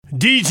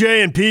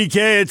DJ and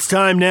PK, it's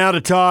time now to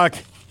talk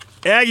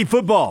Aggie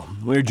football.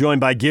 We're joined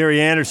by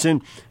Gary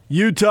Anderson,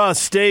 Utah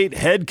State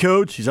head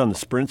coach. He's on the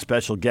Sprint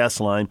special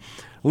guest line.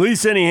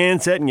 Lease any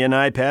handset and get an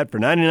iPad for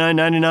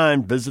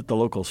 $99.99. Visit the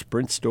local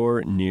Sprint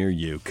store near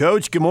you.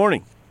 Coach, good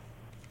morning.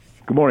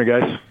 Good morning,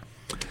 guys.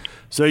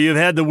 So you've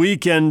had the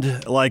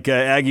weekend, like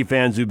Aggie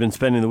fans who've been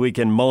spending the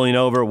weekend mulling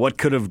over what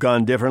could have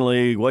gone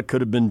differently, what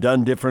could have been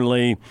done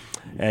differently,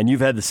 and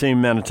you've had the same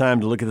amount of time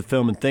to look at the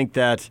film and think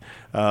that.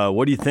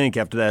 What do you think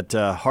after that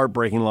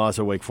heartbreaking loss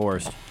at Wake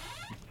Forest?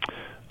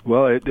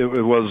 Well, it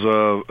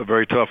was a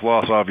very tough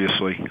loss,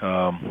 obviously.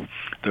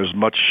 There's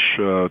much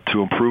to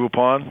improve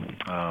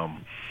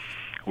upon.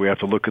 We have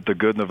to look at the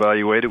good and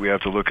evaluate it. We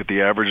have to look at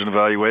the average and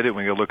evaluate it.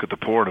 We got to look at the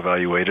poor and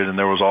evaluate it. And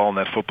there was all in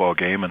that football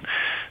game. And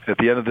at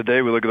the end of the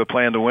day, we look at the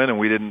plan to win, and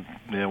we didn't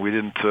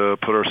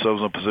put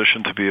ourselves in a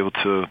position to be able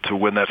to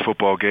win that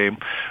football game.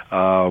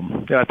 I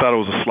thought it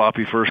was a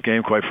sloppy first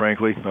game, quite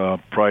frankly.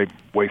 Probably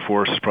Wake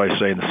Forest is probably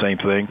saying the same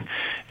thing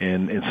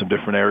in some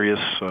different areas.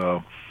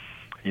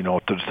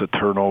 Just the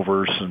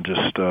turnovers and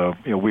just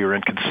we were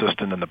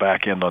inconsistent in the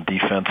back end on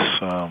defense.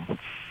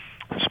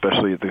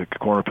 Especially at the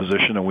corner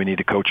position, and we need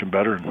to coach them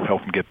better and help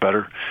them get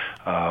better.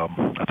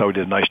 I thought we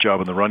did a nice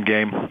job in the run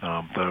game.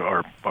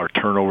 Our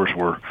turnovers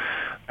were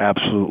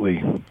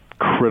absolutely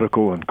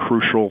critical and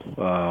crucial.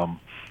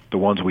 The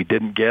ones we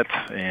didn't get,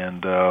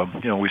 and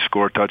we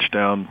score a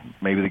touchdown.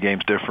 Maybe the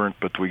game's different,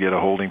 but we get a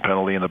holding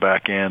penalty in the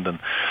back end, and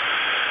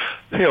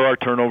our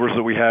turnovers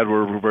that we had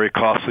were very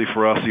costly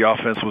for us. The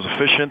offense was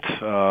efficient.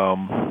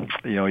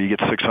 You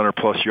get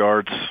 600-plus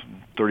yards,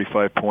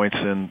 35 points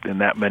in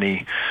that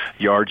many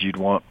yards, you'd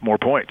want more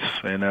points.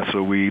 And that's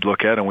what we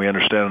look at and we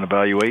understand and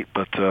evaluate.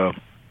 But I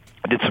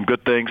did some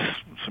good things.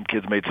 Some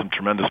kids made some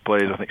tremendous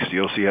plays. I think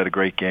Stiosi had a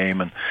great game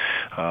and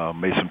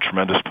made some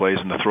tremendous plays.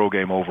 And the throw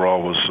game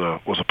overall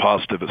was a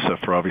positive,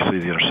 except for obviously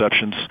the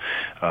interceptions.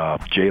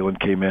 Jalen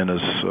came in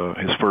as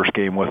his first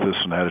game with us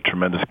and had a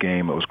tremendous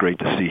game. It was great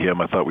to see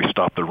him. I thought we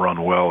stopped the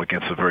run well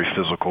against a very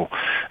physical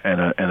and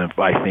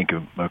I think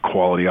a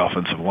quality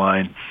offensive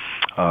line.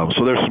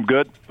 So there's some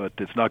good, but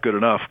it's not good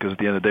enough because at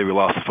the end of the day we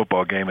lost the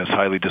football game. It's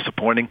highly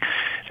disappointing,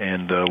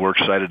 and we're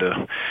excited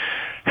to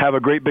have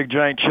a great big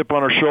giant chip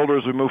on our shoulder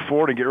as we move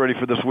forward and get ready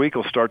for this week.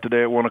 We'll start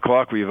today at 1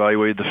 o'clock. We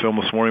evaluated the film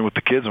this morning with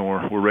the kids, and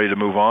we're ready to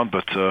move on.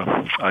 But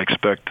I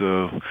expect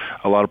a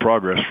lot of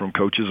progress from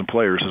coaches and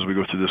players as we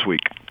go through this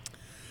week.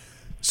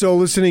 So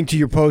listening to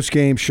your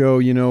post-game show,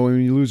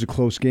 when you lose a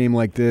close game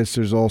like this,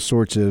 there's all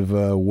sorts of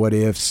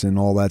what-ifs and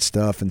all that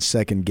stuff and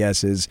second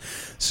guesses.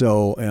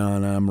 So,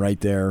 and I'm right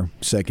there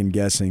second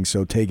guessing,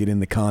 so take it in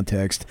the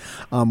context.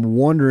 I'm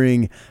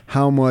wondering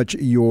how much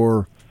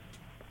your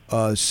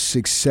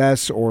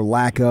success or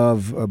lack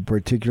of,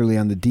 particularly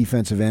on the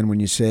defensive end when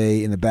you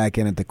say in the back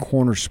end at the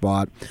corner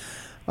spot,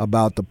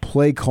 about the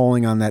play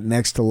calling on that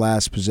next to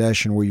last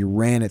possession where you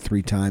ran it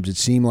 3 times. It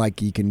seemed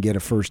like you can get a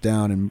first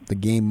down and the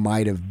game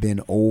might have been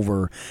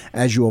over.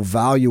 As you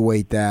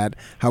evaluate that,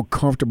 how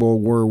comfortable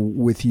were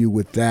with you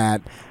with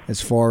that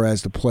as far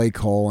as the play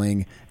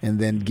calling and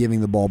then giving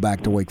the ball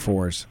back to Wake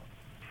Forest?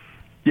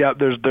 Yeah,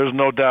 there's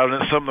no doubt,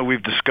 and it's something that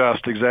we've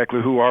discussed,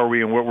 exactly who are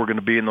we and what we're going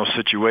to be in those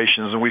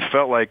situations. And we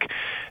felt like,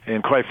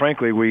 and quite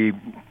frankly, we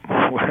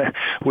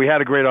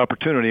had a great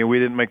opportunity and we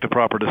didn't make the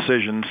proper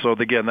decision. So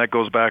again, that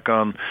goes back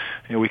on,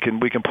 we can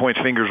point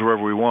fingers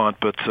wherever we want,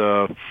 but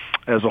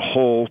as a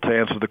whole, to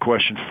answer the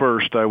question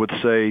first, I would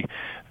say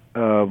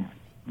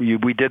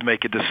we did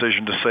make a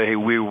decision to say, hey,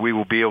 we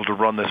will be able to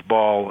run this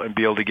ball and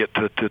be able to get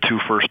to 2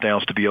 first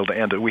downs to be able to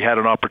end it. We had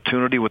an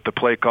opportunity with the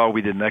play call.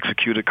 We didn't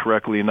execute it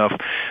correctly enough.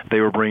 They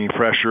were bringing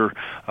pressure,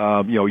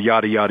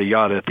 yada, yada,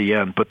 yada at the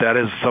end. But that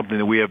is something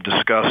that we have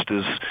discussed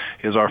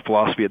is our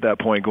philosophy at that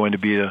point going to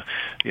be to,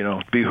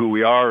 be who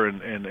we are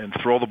and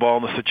throw the ball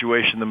in the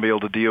situation and be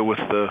able to deal with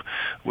the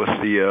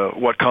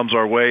what comes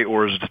our way,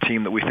 or is it a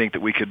team that we think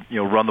that we could,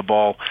 run the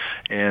ball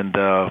and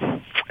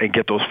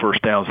get those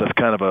first downs. That's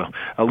kind of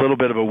a little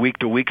bit of a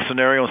week-to-week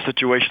scenario and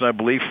situation, I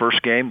believe.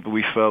 First game,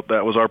 we felt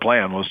that was our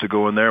plan, was to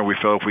go in there. We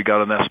felt if we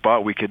got in that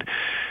spot, we could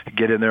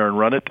get in there and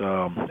run it,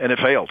 and it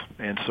failed.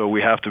 And so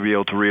we have to be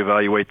able to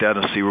reevaluate that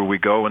and see where we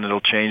go, and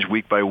it'll change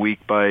week by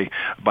week by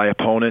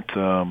opponent,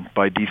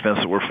 by defense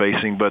that we're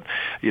facing. But,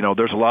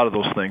 there's a lot of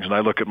those things, and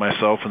I look at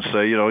myself and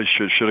say, you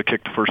should have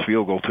kicked the first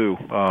field goal too.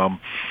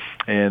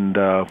 And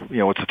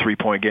it's a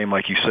 3-point game,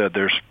 like you said.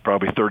 There's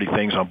probably 30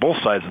 things on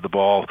both sides of the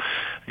ball.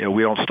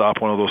 We don't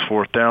stop one of those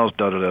fourth downs.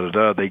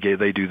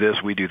 They do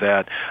this, we do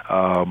that.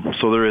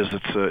 So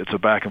it's a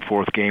back and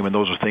forth game, and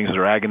those are things that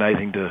are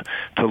agonizing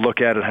to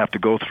look at and have to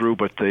go through.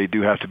 But they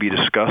do have to be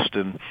discussed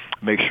and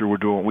make sure we're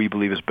doing what we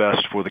believe is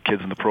best for the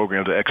kids in the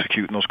program to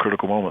execute in those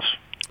critical moments.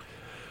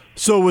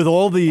 So with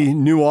all the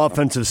new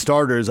offensive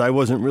starters, I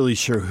wasn't really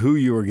sure who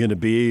you were going to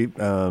be.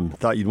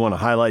 Thought you'd want to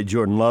highlight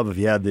Jordan Love if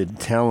you had the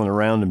talent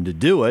around him to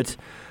do it.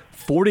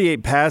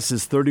 48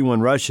 passes,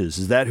 31 rushes.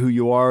 Is that who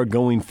you are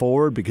going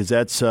forward? Because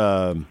that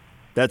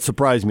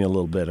surprised me a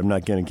little bit. I'm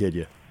not going to kid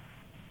you.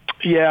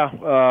 Yeah,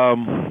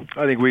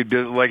 I think we'd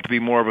like to be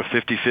more of a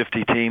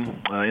 50-50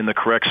 team in the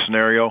correct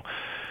scenario.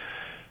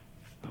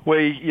 Well,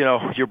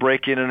 you're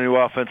breaking a new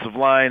offensive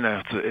line.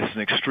 It's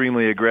an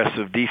extremely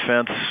aggressive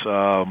defense.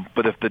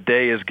 But if the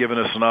day has given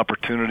us an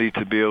opportunity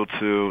to be able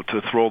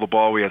to throw the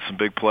ball, we had some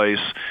big plays.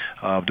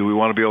 Do we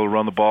want to be able to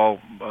run the ball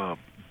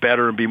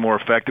better and be more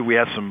effective? We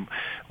had some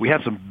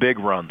big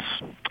runs,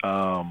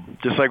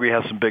 just like we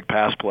had some big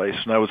pass plays.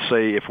 And I would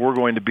say if we're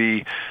going to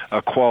be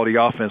a quality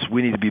offense,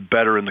 we need to be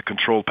better in the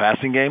controlled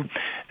passing game,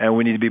 and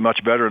we need to be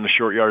much better in the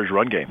short yardage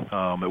run game.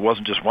 It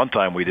wasn't just one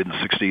time we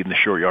didn't succeed in the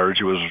short yardage;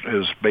 it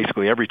was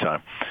basically every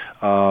time.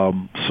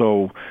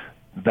 So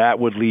that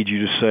would lead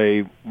you to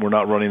say we're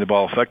not running the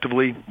ball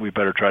effectively. We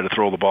better try to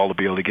throw the ball to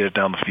be able to get it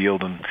down the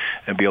field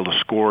and be able to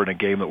score in a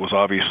game that was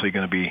obviously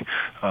going to be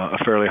a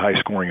fairly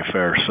high-scoring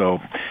affair. So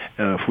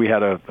if we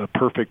had a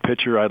perfect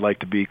pitcher, I'd like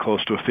to be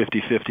close to a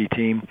 50-50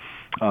 team,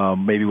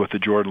 maybe with the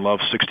Jordan Love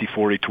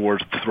 60-40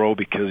 towards the throw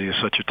because he is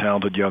such a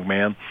talented young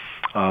man.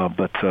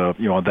 But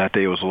on that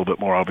day it was a little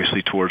bit more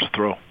obviously towards the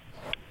throw.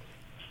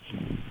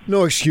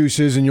 No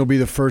excuses, and you'll be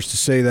the first to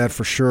say that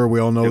for sure.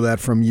 We all know that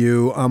from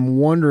you. I'm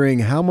wondering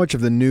how much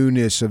of the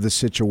newness of the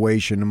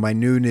situation, and by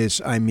newness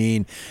I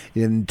mean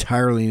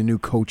entirely a new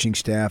coaching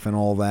staff and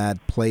all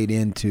that, played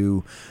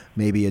into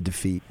maybe a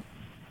defeat.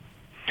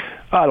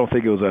 I don't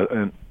think it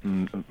was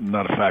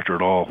not a factor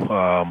at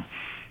all.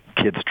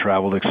 Kids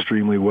traveled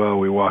extremely well.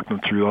 We walked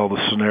them through all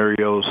the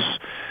scenarios.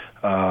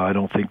 I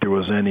don't think there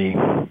was any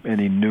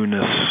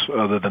newness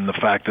other than the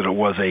fact that it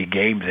was a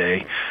game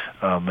day.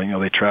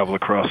 They traveled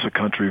across the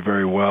country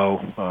very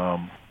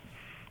well.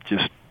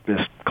 Just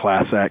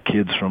class act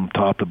kids from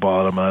top to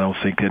bottom. I don't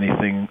think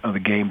anything of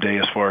the game day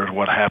as far as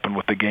what happened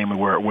with the game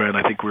and where it went.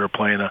 I think we were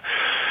playing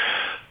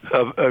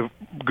a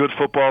good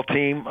football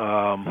team.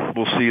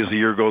 We'll see as the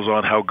year goes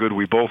on how good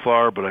we both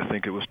are, but I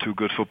think it was two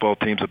good football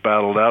teams that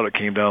battled out. It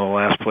came down to the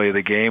last play of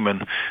the game,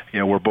 and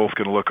we're both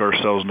going to look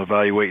ourselves and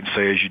evaluate and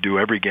say, as you do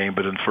every game,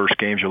 but in first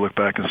games you look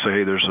back and say,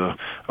 hey, there's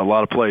a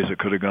lot of plays that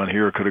could have gone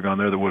here or could have gone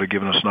there that would have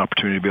given us an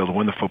opportunity to be able to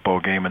win the football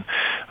game.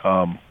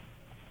 And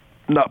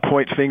not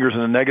point fingers in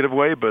a negative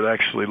way, but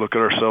actually look at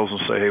ourselves and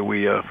say, hey,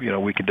 we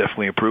can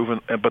definitely improve.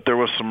 But there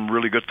was some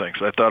really good things.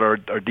 I thought our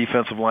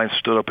defensive line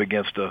stood up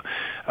against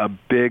a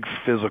big,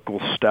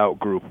 physical, stout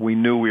group. We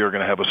knew we were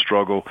going to have a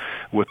struggle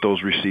with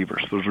those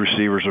receivers. Those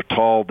receivers are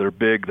tall, they're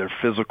big, they're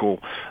physical,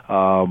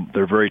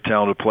 they're very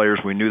talented players.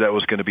 We knew that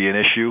was going to be an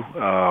issue.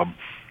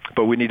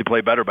 But we need to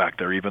play better back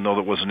there, even though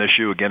that was an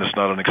issue. Again, it's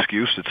not an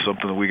excuse. It's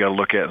something that we got to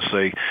look at and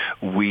say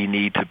we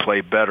need to play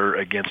better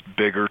against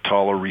bigger,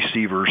 taller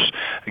receivers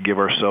and give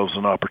ourselves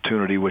an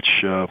opportunity, which,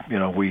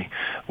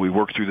 we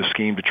worked through the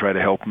scheme to try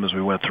to help them as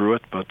we went through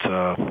it. But,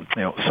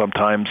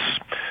 sometimes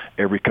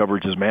every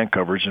coverage is man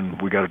coverage,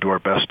 and we got to do our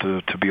best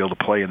to be able to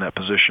play in that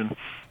position.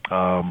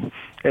 And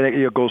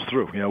it goes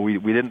through.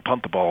 We didn't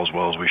punt the ball as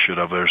well as we should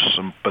have.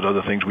 But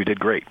other things we did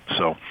great.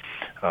 So,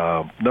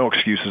 no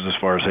excuses as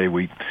far as, hey,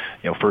 we,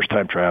 first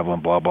time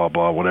traveling, blah, blah,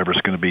 blah, whatever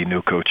it's going to be,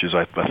 new coaches.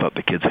 I thought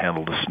the kids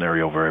handled the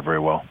scenario very, very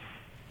well.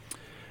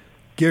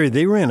 Gary,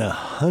 they ran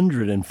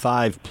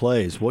 105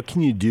 plays. What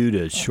can you do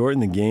to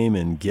shorten the game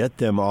and get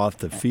them off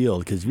the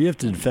field? Because if you have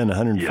to defend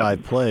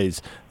 105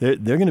 plays, they're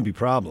going to be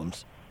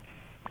problems.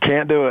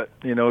 Can't do it.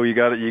 You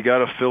got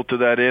to filter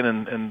that in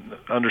and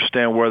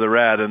understand where they're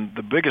at. And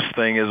the biggest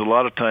thing is a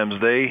lot of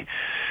times they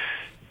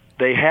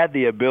had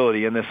the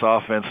ability, and this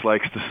offense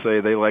likes to say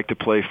they like to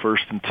play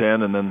 1st and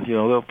 10, and then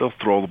they'll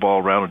throw the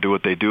ball around and do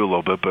what they do a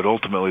little bit. But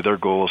ultimately, their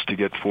goal is to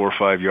get 4 or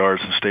 5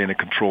 yards and stay in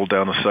control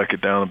down the second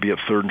down and be at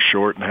 3rd and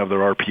short and have their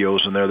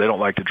RPOs in there. They don't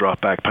like to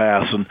drop back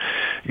pass, and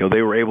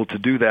they were able to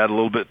do that a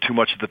little bit too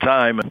much at the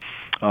time.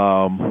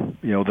 And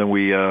then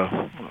we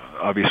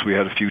obviously we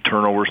had a few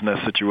turnovers in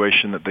that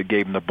situation that they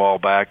gave them the ball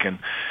back, and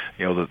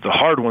the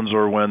hard ones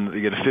are when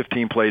you get a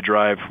 15-play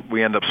drive,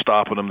 we end up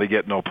stopping them, they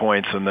get no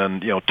points, and then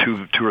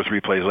two or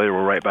three plays later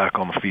we're right back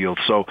on the field.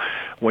 So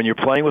when you're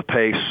playing with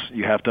pace,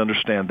 you have to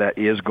understand that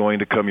is going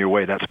to come your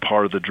way. That's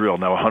part of the drill.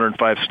 Now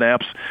 105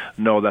 snaps,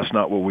 no, that's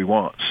not what we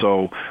want.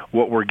 So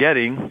what we're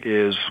getting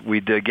is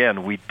we did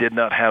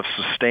not have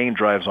sustained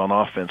drives on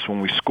offense. When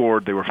we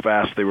scored, they were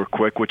fast, they were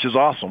quick, which is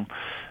awesome.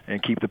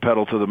 And keep the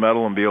pedal to the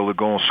metal and be able to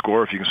go and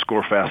score. If you can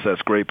score fast,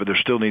 that's great. But there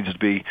still needs to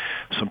be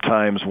some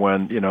times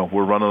when,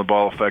 we're running the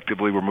ball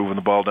effectively, we're moving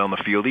the ball down the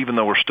field. Even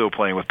though we're still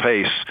playing with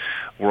pace,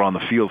 we're on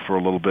the field for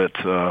a little bit.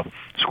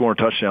 Scoring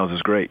touchdowns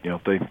is great.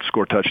 If they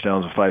score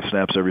touchdowns in 5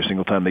 snaps every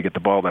single time they get the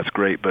ball, that's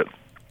great. But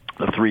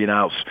the 3 and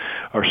outs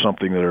are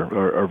something that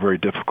are very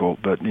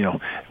difficult. But,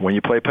 when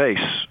you play pace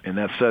in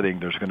that setting,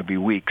 there's going to be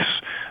weeks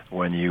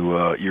when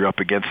you're up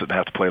against it and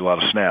have to play a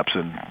lot of snaps.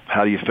 And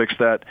how do you fix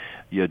that?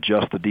 You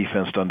adjust the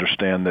defense to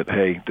understand that,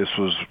 hey,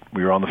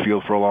 we were on the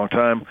field for a long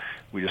time.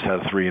 We just had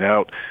a 3 and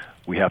out.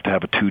 We have to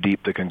have a 2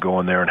 deep that can go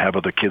in there and have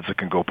other kids that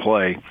can go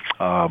play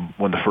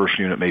when the first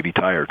unit may be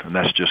tired. And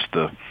that's just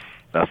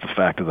that's the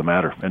fact of the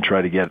matter, and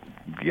try to get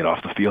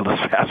off the field as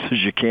fast as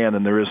you can.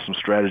 And there is some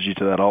strategy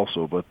to that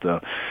also, but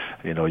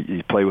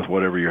you play with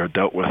whatever you're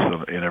dealt with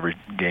in every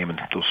game in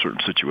those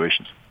certain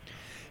situations.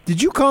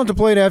 Did you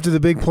contemplate after the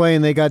big play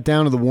and they got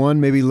down to the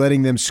 1, maybe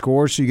letting them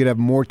score so you could have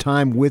more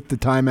time with the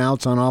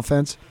timeouts on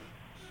offense?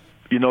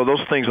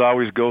 Those things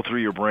always go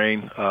through your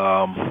brain.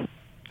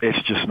 It's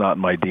just not in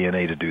my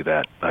DNA to do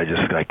that.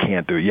 I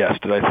can't do it. Yes,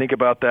 did I think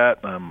about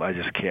that? I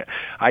just can't.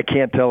 I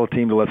can't tell a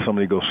team to let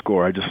somebody go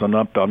score. I'm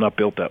not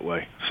built that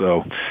way.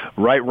 So,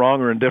 right,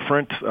 wrong, or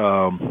indifferent,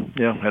 and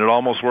it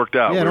almost worked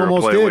out. Yeah, we it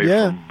almost were a play did. away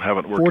Yeah, from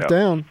having it worked fourth out.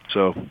 down.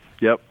 So,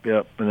 yep.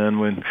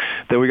 And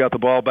then we got the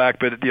ball back,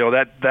 but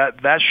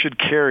that should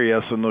carry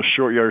us in those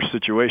short yardage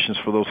situations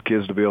for those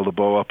kids to be able to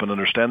bow up and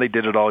understand. They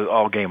did it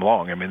all game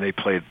long. I mean, they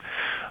played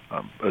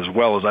as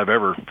well as I've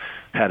ever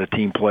had a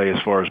team play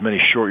as far as many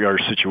short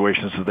yardage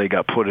situations that they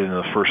got put in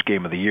the first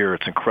game of the year.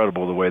 It's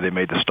incredible the way they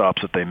made the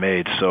stops that they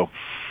made. So,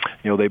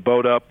 they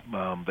bowed up.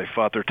 They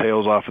fought their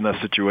tails off in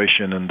that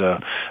situation, and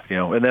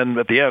and then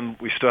at the end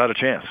we still had a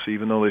chance.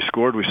 Even though they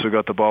scored, we still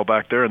got the ball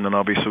back there, and then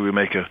obviously we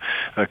make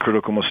a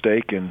critical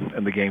mistake,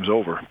 and the game's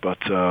over. But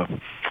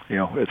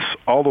it's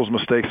all those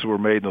mistakes that were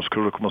made, those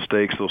critical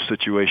mistakes, those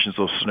situations,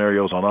 those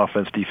scenarios on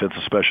offense, defense,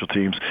 and special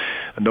teams.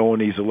 No one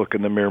needs to look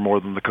in the mirror more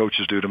than the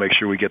coaches do to make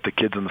sure we get the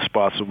kids in the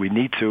spots that we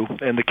need to,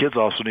 and the kids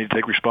also need to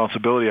take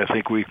responsibility. I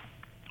think we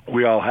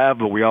all have,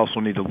 but we also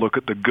need to look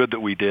at the good that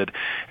we did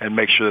and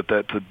make sure that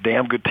that's a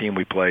damn good team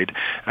we played,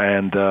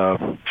 and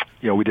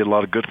we did a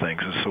lot of good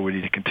things, and so we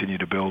need to continue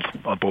to build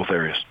on both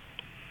areas.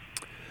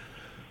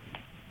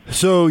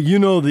 So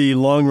the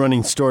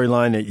long-running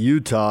storyline at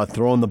Utah,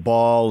 throwing the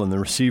ball and the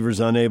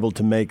receivers unable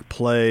to make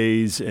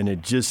plays, and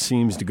it just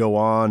seems to go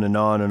on and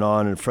on and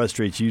on, and it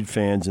frustrates Ute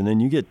fans. And then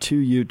you get 2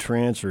 Ute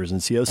transfers, and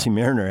Siaosi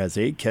Mariner has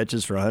 8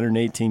 catches for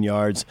 118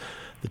 yards.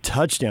 The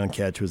touchdown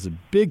catch was a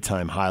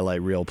big-time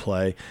highlight reel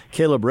play.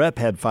 Caleb Repp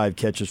had 5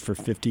 catches for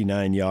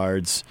 59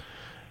 yards.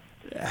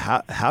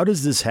 How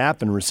does this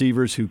happen?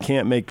 Receivers who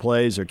can't make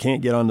plays or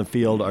can't get on the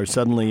field are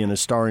suddenly in a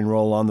starring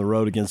role on the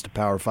road against a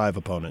Power 5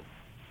 opponent.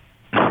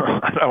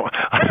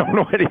 I don't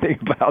know anything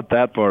about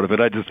that part of it.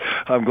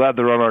 I'm glad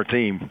they're on our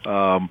team,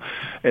 and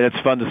it's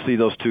fun to see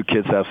those 2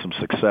 kids have some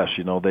success.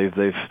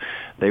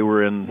 They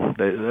were in,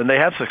 and they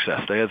had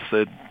success.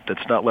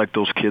 It's not like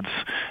those kids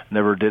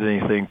never did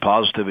anything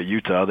positive at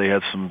Utah. They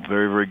had some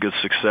very, very good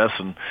success,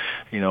 and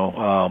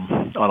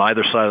on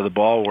either side of the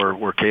ball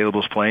where Caleb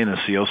was playing, and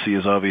Siaosi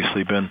has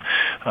obviously been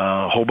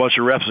a whole bunch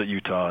of reps at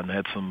Utah and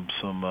had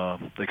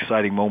some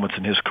exciting moments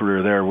in his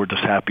career there. We're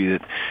just happy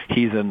that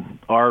he's in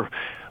our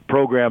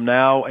program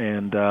now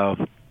and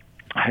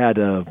had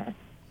a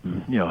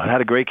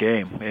great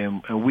game,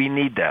 and we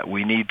need that.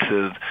 We need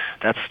to.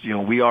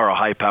 We are a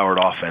high-powered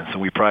offense,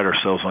 and we pride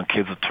ourselves on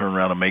kids that turn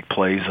around and make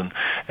plays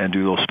and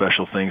do those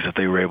special things that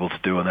they were able to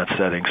do in that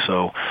setting.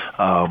 So,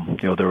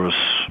 it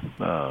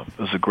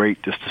was a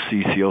great just to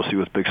see Siaosi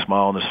with a big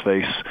smile on his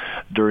face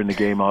during the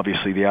game.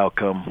 Obviously, the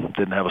outcome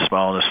didn't have a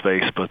smile on his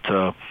face,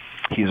 but.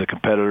 He's a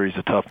competitor. He's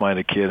a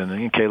tough-minded kid,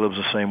 and Caleb's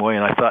the same way.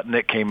 And I thought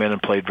Nick came in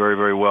and played very,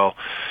 very well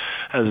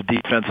as a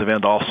defensive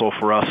end also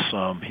for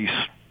us. He's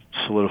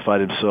solidified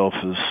himself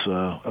as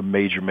a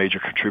major, major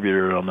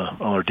contributor on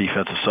our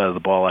defensive side of the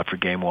ball after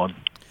game 1.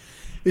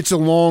 It's a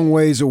long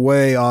ways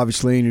away,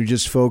 obviously, and you're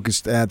just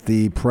focused at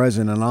the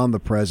present and on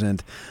the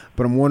present.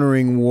 But I'm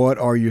wondering, what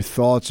are your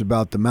thoughts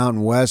about the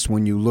Mountain West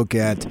when you look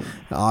at,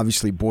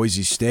 obviously,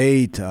 Boise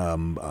State,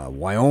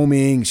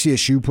 Wyoming,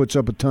 CSU puts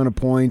up a ton of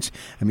points.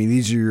 I mean,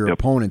 these are your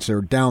opponents.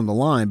 They're down the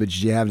line, but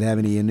did you have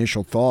any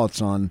initial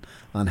thoughts on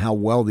how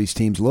well these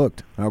teams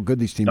looked, how good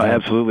these teams looked? I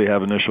absolutely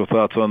have initial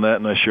thoughts on that,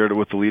 and I shared it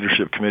with the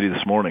leadership committee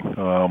this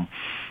morning.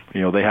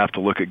 They have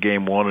to look at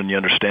game 1, and you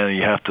understand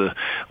you have to,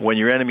 when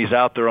your enemy's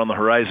out there on the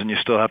horizon, you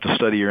still have to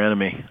study your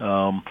enemy.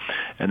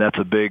 And that's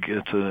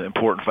it's an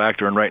important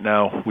factor. And right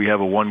now we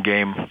have a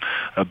 1-game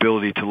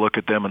ability to look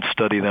at them and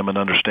study them and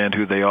understand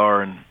who they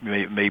are, and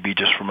maybe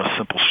just from a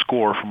simple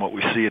score from what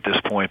we see at this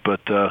point.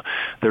 But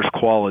there's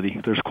quality.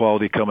 There's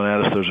quality coming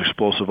at us. There's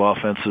explosive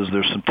offenses.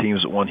 There's some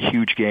teams that won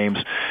huge games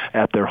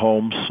at their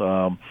homes.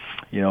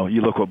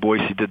 You look what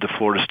Boise did to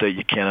Florida State.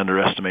 You can't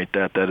underestimate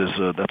that.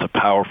 That's a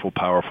powerful,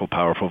 powerful,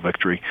 powerful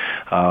victory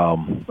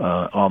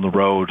on the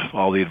road.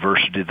 All the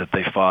adversity that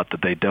they fought,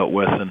 that they dealt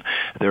with, and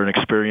they're an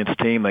experienced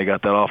team. They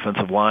got that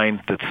offensive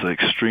line that's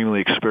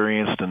extremely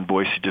experienced, and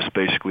Boise just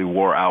basically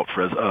wore out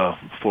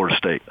Florida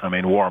State. I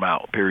mean, wore them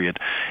out, period.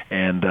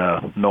 And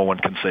no one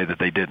can say that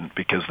they didn't,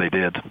 because they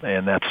did,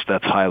 and that's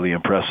highly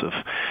impressive.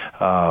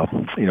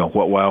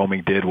 What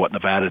Wyoming did, what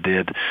Nevada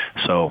did.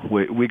 So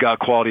we got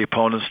quality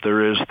opponents.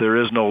 There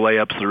is no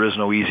layups. There is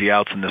no easy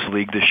outs in this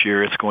league this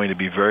year. It's going to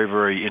be very,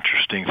 very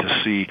interesting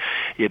to see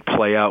it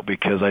play out,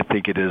 because I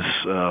think it is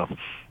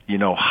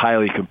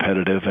highly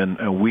competitive,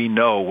 and we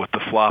know with the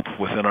flop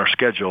within our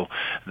schedule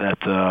that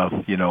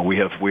we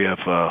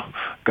have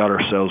got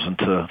ourselves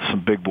into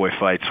some big boy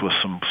fights with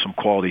some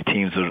quality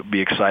teams that will be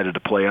excited to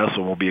play us,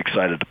 and we'll be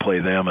excited to play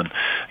them, and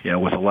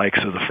with the likes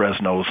of the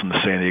Fresnos and the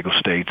San Diego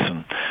States,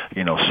 and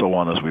so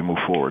on as we move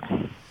forward.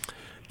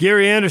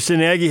 Gary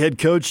Anderson, Aggie head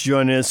coach,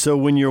 joining us. So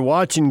when you're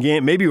watching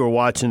game, maybe you were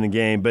watching the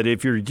game, but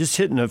if you're just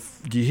do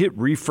you hit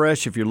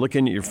refresh if you're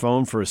looking at your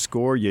phone for a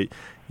score? You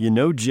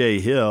know Jay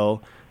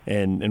Hill,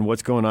 and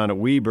what's going on at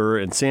Weber,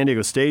 and San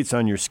Diego State's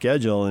on your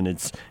schedule, and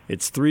it's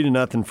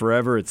 3-0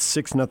 forever. It's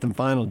 6-0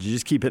 final. Do you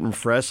just keep hitting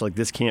refresh like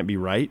this can't be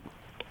right?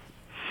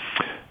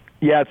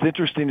 Yeah, it's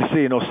interesting to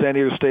see. San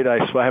Diego State, I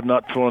have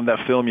not thrown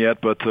that film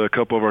yet, but a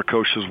couple of our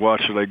coaches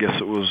watched it. I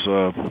guess it was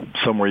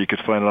somewhere you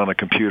could find it on a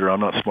computer. I'm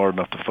not smart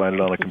enough to find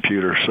it on a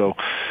computer. So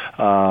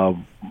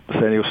San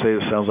Diego State,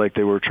 it sounds like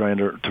they were trying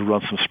to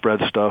run some spread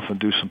stuff and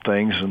do some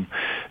things. And,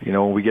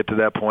 when we get to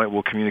that point,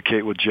 we'll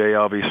communicate with Jay,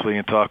 obviously,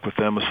 and talk with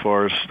them as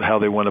far as how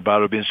they went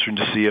about it. It'll be interesting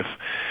to see if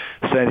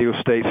San Diego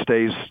State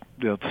stays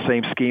the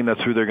same scheme.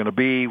 That's who they're going to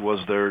be. Was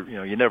there,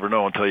 you never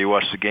know until you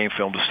watch the game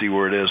film to see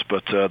where it is.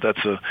 But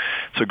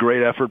it's a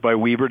great effort by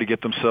Weber to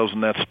get themselves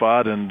in that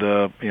spot and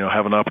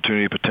have an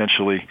opportunity to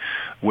potentially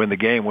win the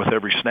game with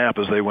every snap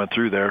as they went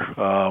through there.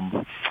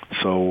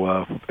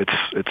 So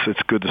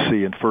it's good to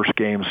see. And first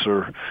games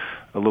are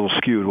a little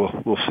skewed.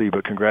 We'll see.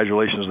 But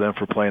congratulations to them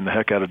for playing the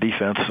heck out of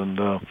defense. And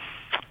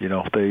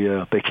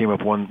they came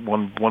up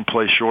one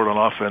play short on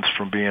offense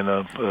from being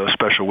a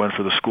special win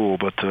for the school.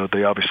 But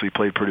they obviously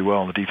played pretty well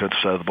on the defensive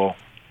side of the ball.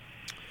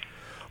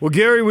 Well,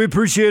 Gary, we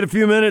appreciate a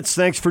few minutes.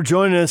 Thanks for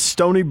joining us.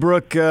 Stony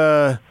Brook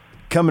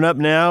coming up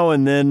now,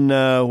 and then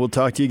we'll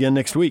talk to you again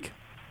next week.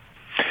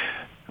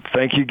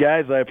 Thank you,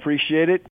 guys. I appreciate it.